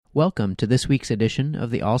Welcome to this week's edition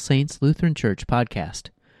of the All Saints Lutheran Church podcast.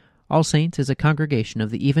 All Saints is a congregation of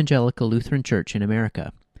the Evangelical Lutheran Church in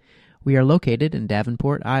America. We are located in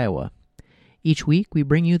Davenport, Iowa. Each week we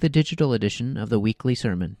bring you the digital edition of the weekly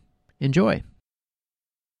sermon. Enjoy!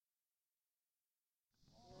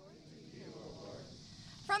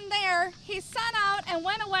 From there, he set out and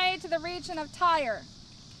went away to the region of Tyre.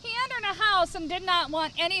 He entered a house and did not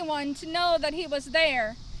want anyone to know that he was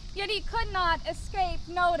there, yet he could not escape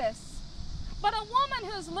notice. But a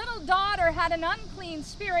woman whose little daughter had an unclean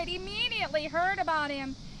spirit immediately heard about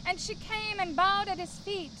him, and she came and bowed at his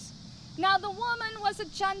feet. Now the woman was a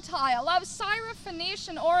Gentile of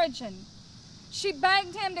Syrophoenician origin. She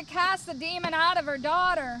begged him to cast the demon out of her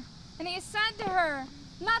daughter, and he said to her,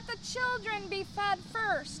 "Let the children be fed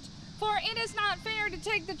first, for it is not fair to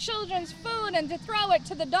take the children's food and to throw it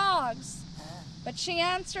to the dogs." But she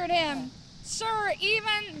answered him, "Sir,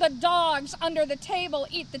 even the dogs under the table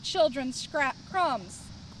eat the children's crumbs."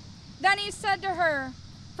 Then he said to her,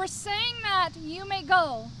 "For saying that, you may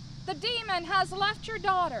go. The demon has left your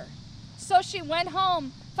daughter." So she went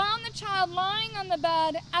home, found the child lying on the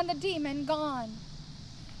bed, and the demon gone.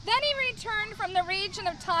 Then he returned from the region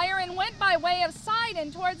of Tyre and went by way of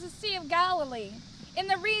Sidon towards the Sea of Galilee, in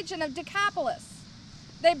the region of Decapolis.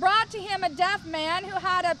 They brought to him a deaf man who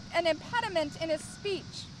had an impediment in his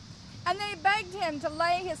speech, and they begged him to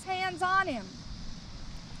lay his hands on him.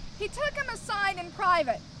 He took him aside in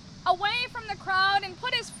private, away from the crowd, and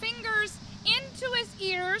put his fingers into his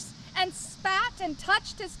ears and spat and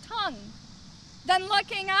touched his tongue. Then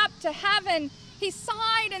looking up to heaven, he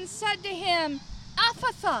sighed and said to him,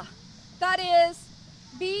 "Ephphatha," that is,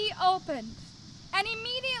 "be opened." And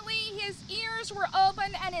immediately his ears were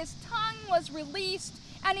opened and his tongue was released,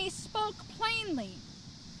 and he spoke plainly.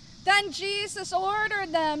 Then Jesus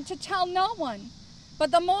ordered them to tell no one,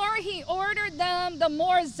 but the more he ordered them, the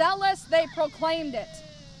more zealous they proclaimed it.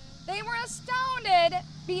 They were astounded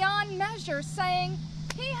beyond measure, saying,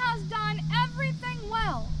 "He has done everything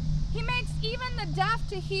well. He makes even the deaf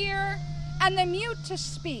to hear and the mute to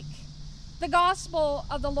speak." The Gospel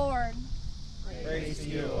of the Lord. Praise to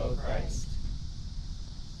you, O Christ.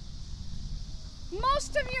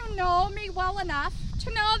 Most of you know me well enough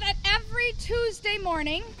to know that every Tuesday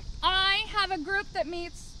morning I have a group that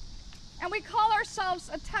meets, and we call ourselves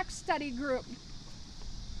a text study group.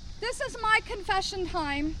 This is my confession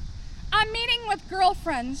time. I'm meeting with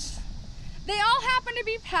girlfriends. They all happen to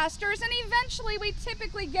be pastors, and eventually we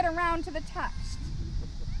typically get around to the text.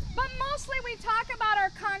 But mostly we talk about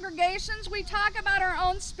our congregations, we talk about our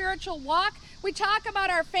own spiritual walk, we talk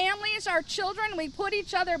about our families, our children, we put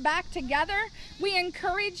each other back together, we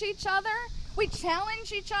encourage each other, we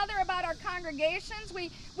challenge each other about our congregations,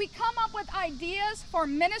 we come up with ideas for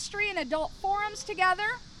ministry and adult forums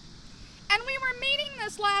together. And we were meeting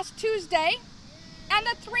this last Tuesday, and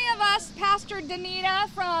the three of us, Pastor Danita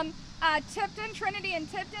from Tipton, Trinity in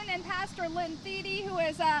Tipton, and Pastor Lynn Thede, who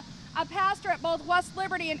is a pastor at both West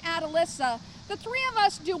Liberty and Atalissa, the three of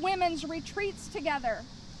us do women's retreats together.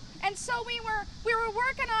 And so we were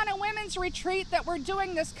working on a women's retreat that we're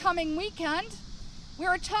doing this coming weekend. We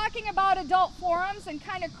were talking about adult forums and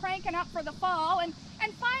kind of cranking up for the fall. And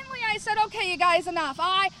finally I said, "Okay, you guys, enough.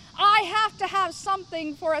 I have to have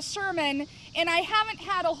something for a sermon, and I haven't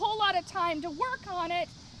had a whole lot of time to work on it.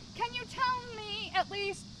 Can you tell me at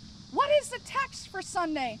least, what is the text for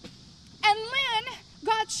Sunday?" And Lynn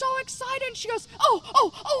got so excited, and she goes,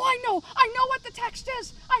 I know what the text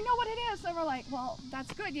is. I know what it is. And we're like, "Well,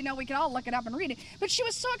 that's good. We can all look it up and read it." But she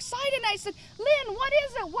was so excited, and I said, "Lynn, what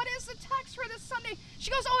is it? What is the text for this Sunday?" She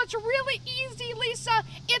goes, "Oh, it's really easy, Lisa.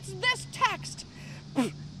 It's this text."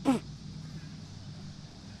 And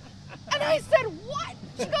I said, "What?"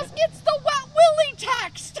 She goes, "It's the Wet Willie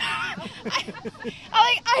text." I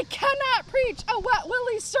cannot preach a Wet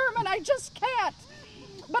Willie sermon. I just can't.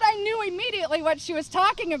 But I knew immediately what she was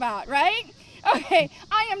talking about, right? Okay,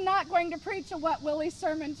 I am not going to preach a Wet Willie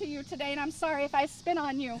sermon to you today, and I'm sorry if I spin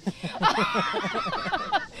on you. But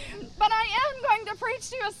I am going to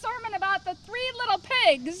preach to you a sermon about the three little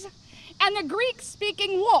pigs and the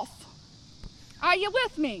Greek-speaking wolf. Are you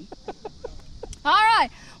with me? All right.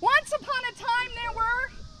 Once upon a time, there were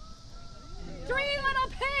three little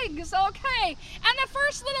pigs, okay? And the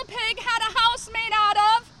first little pig had a house made out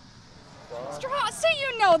of straw. See,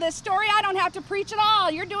 you know this story. I don't have to preach at all.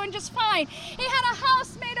 You're doing just fine. He had a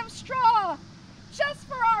house made of straw. Just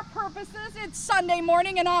for our purposes, it's Sunday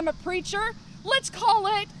morning and I'm a preacher. Let's call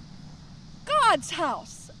it God's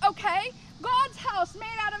house, okay? God's house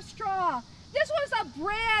made out of straw. This was a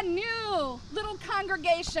brand new little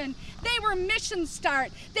congregation. They were Mission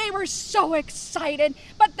Start. They were so excited,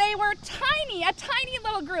 but they were tiny, a tiny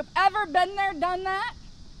little group. Ever been there, done that?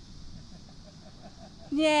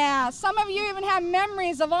 Yeah, some of you even have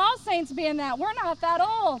memories of All Saints being that. We're not that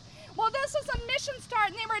old. Well, this was a Mission Start,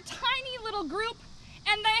 and they were a tiny little group,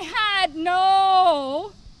 and they had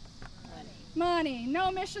no money.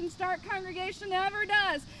 No Mission Start congregation ever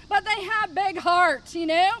does. But they have big hearts, you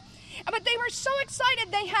know? But they were so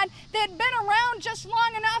excited. They had been around just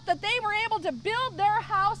long enough that they were able to build their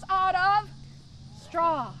house out of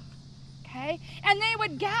straw. Okay? And they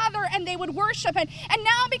would gather and they would worship. And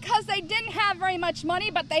now because they didn't have very much money,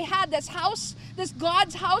 but they had this house, this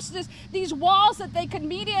God's house, these walls that they could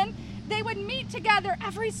meet in, they would meet together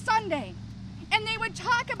every Sunday. And they would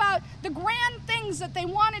talk about the grand things that they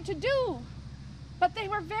wanted to do. But they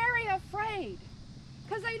were very afraid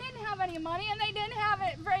because they didn't have any money and they didn't have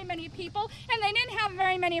very many people and they didn't have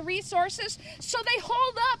very many resources. So they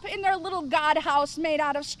holed up in their little God house made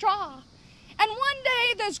out of straw. And one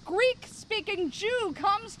day this Greek-speaking Jew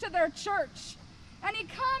comes to their church. And he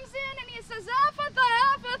comes in and he says, "Ephphatha,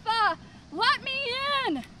 Ephphatha, let me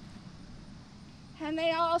in." And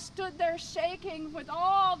they all stood there shaking with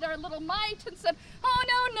all their little might and said, "Oh,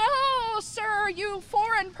 no, sir, you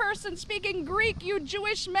foreign person speaking Greek, you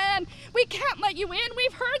Jewish man. We can't let you in.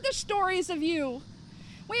 We've heard the stories of you.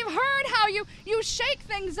 We've heard how you shake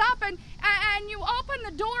things up and you open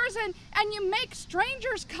the doors and you make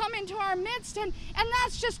strangers come into our midst, and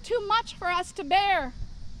that's just too much for us to bear."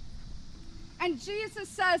 And Jesus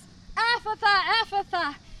says, "Ephphatha,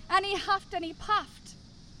 Ephphatha," and he huffed and he puffed,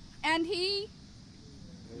 and he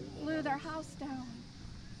blew their house down.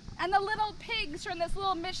 And the little pigs from this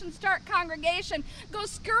little Mission Start congregation go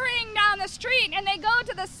scurrying down the street, and they go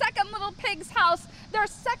to the second little pig's house, their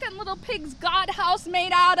second little pig's God house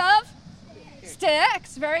made out of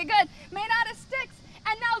sticks. Very good. Made out of sticks.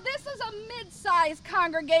 And now this is a mid-sized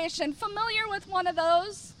congregation. Familiar with one of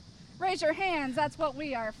those? Raise your hands. That's what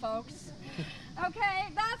we are, folks. Okay,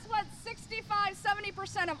 that's what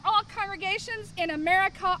 65-70% of all congregations in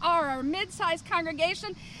America are a mid-sized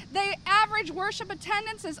congregation. The average worship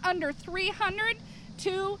attendance is under 300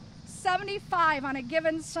 to 75 on a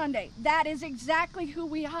given Sunday. That is exactly who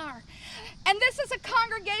we are. And this is a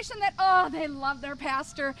congregation that, they love their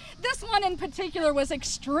pastor. This one in particular was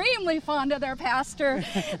extremely fond of their pastor.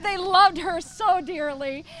 They loved her so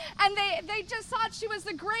dearly. And they just thought she was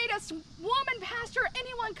the greatest woman pastor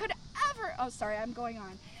anyone could ever. Oh, sorry, I'm going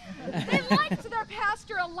on. They liked their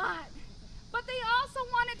pastor a lot. But they also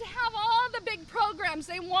wanted to have all the big programs.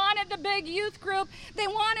 They wanted the big youth group. They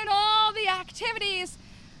wanted all the activities.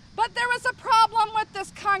 But there was a problem with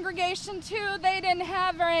this congregation, too. They didn't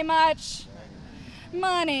have very much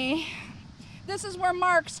money. This is where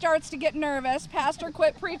Mark starts to get nervous. Pastor,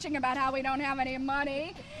 quit preaching about how we don't have any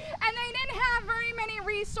money. And they didn't have very many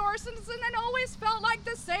resources, and it always felt like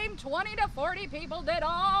the same 20 to 40 people did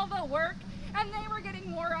all the work, and they were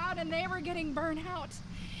getting wore out, and they were getting burnt out.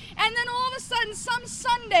 And then all of a sudden, some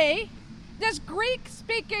Sunday, this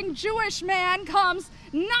Greek-speaking Jewish man comes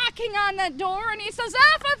knocking on the door, and he says,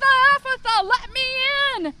 "Ephphatha, Ephphatha, let me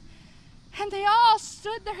in." And they all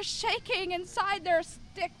stood there shaking inside their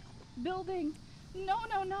stick building. "No,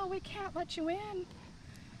 no, no, we can't let you in.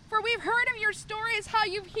 For we've heard of your stories, how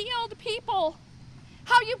you've healed people,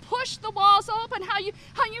 how you push the walls open, how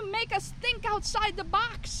you make us think outside the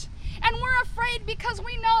box. And we're afraid because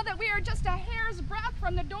we know that we are just a hair's breadth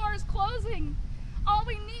from the doors closing. All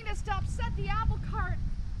we need is to upset the apple cart,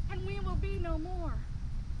 and we will be no more."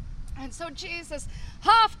 And so Jesus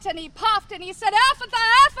huffed and he puffed and he said, "Ephphatha,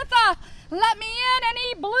 Ephphatha, let me in," and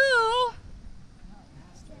he blew.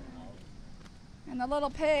 And the little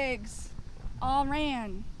pigs all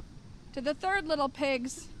ran to the third little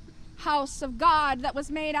pig's house of God that was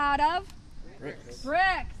made out of bricks.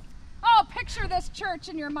 Oh, picture this church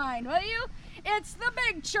in your mind, will you? It's the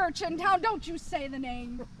big church in town. Don't you say the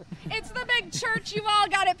name. It's the big church. You've all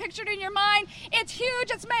got it pictured in your mind. It's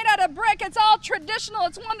huge. It's made out of brick. It's all traditional.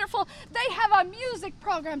 It's wonderful. They have a music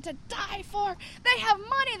program to die for. They have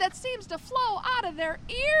money that seems to flow out of their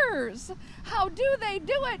ears. How do they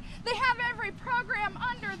do it? They have every program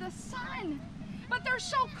under the sun. But they're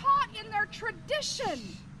so caught in their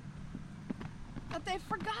tradition that they've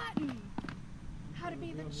forgotten how to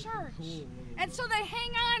be the church. And so they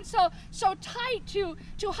hang on so tight to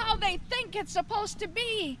how they think it's supposed to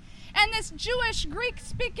be. And this Jewish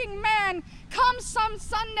Greek-speaking man comes some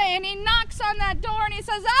Sunday and he knocks on that door and he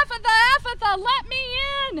says, "Ephphatha, Ephphatha, let me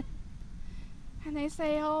in." And they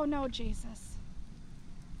say, "Oh no, Jesus.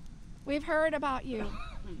 We've heard about you.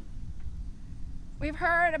 We've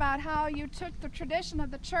heard about how you took the tradition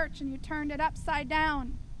of the church and you turned it upside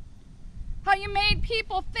down. How you made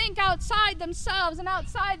people think outside themselves and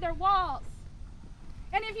outside their walls.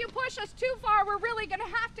 And if you push us too far, we're really going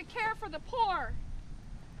to have to care for the poor.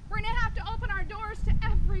 We're going to have to open our doors to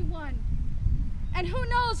everyone. And who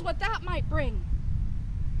knows what that might bring.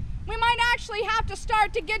 We might actually have to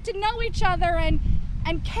start to get to know each other and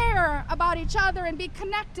care about each other and be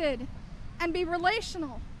connected and be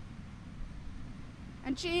relational.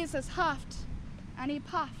 And Jesus huffed and he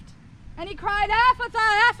puffed and he cried,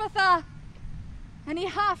 "Ephphatha, Ephphatha!" And he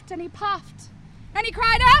huffed and he puffed and he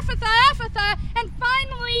cried, "Ephphatha, Ephphatha!" And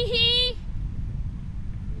finally he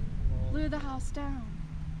blew the house down.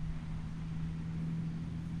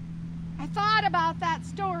 I thought about that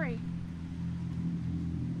story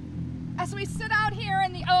as we sit out here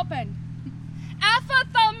in the open.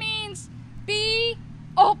 Ephphatha means be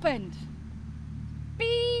opened.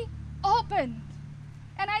 Be opened.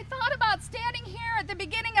 And I thought about standing here at the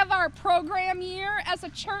beginning of our program year as a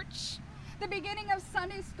church, the beginning of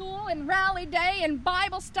Sunday school and rally day and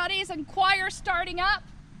Bible studies and choir starting up.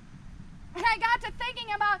 And I got to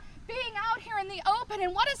thinking about being out here in the open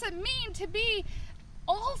and what does it mean to be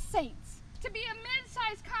all saints, to be a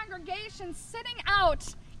mid-sized congregation sitting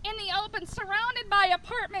out in the open, surrounded by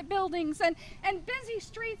apartment buildings and busy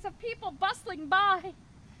streets of people bustling by.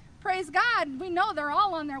 Praise God, we know they're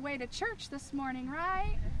all on their way to church this morning,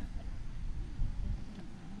 right?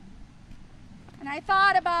 And I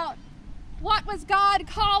thought about what was God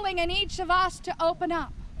calling in each of us to open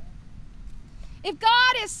up. If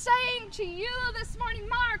God is saying to you this morning,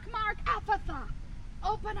 Mark, Ephphatha,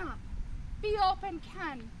 open up, be open,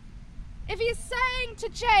 Ken. If he's saying to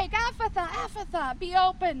Jake, Ephphatha, Ephphatha, be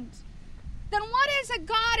opened, then what is it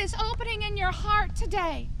God is opening in your heart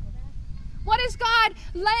today? What is God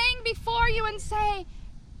laying before you and say,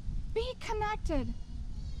 be connected.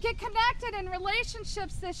 Get connected in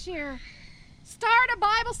relationships this year. Start a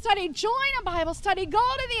Bible study, join a Bible study, go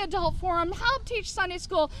to the adult forum, help teach Sunday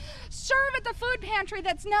school, serve at the food pantry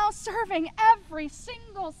that's now serving every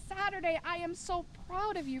single Saturday. I am so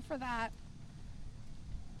proud of you for that.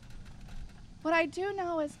 What I do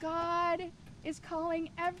know is God is calling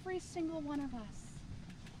every single one of us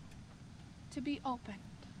to be open.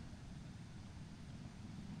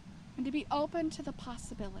 And to be open to the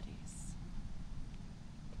possibilities.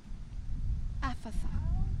 Ephphatha.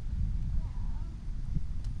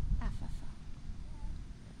 Ephphatha.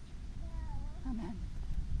 Amen.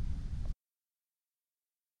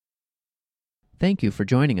 Thank you for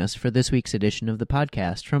joining us for this week's edition of the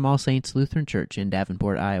podcast from All Saints Lutheran Church in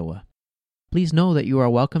Davenport, Iowa. Please know that you are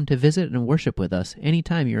welcome to visit and worship with us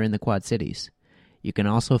anytime you're in the Quad Cities. You can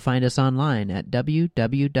also find us online at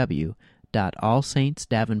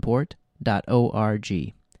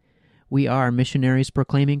www.allsaintsdavenport.org. We are missionaries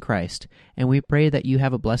proclaiming Christ, and we pray that you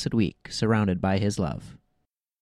have a blessed week surrounded by His love.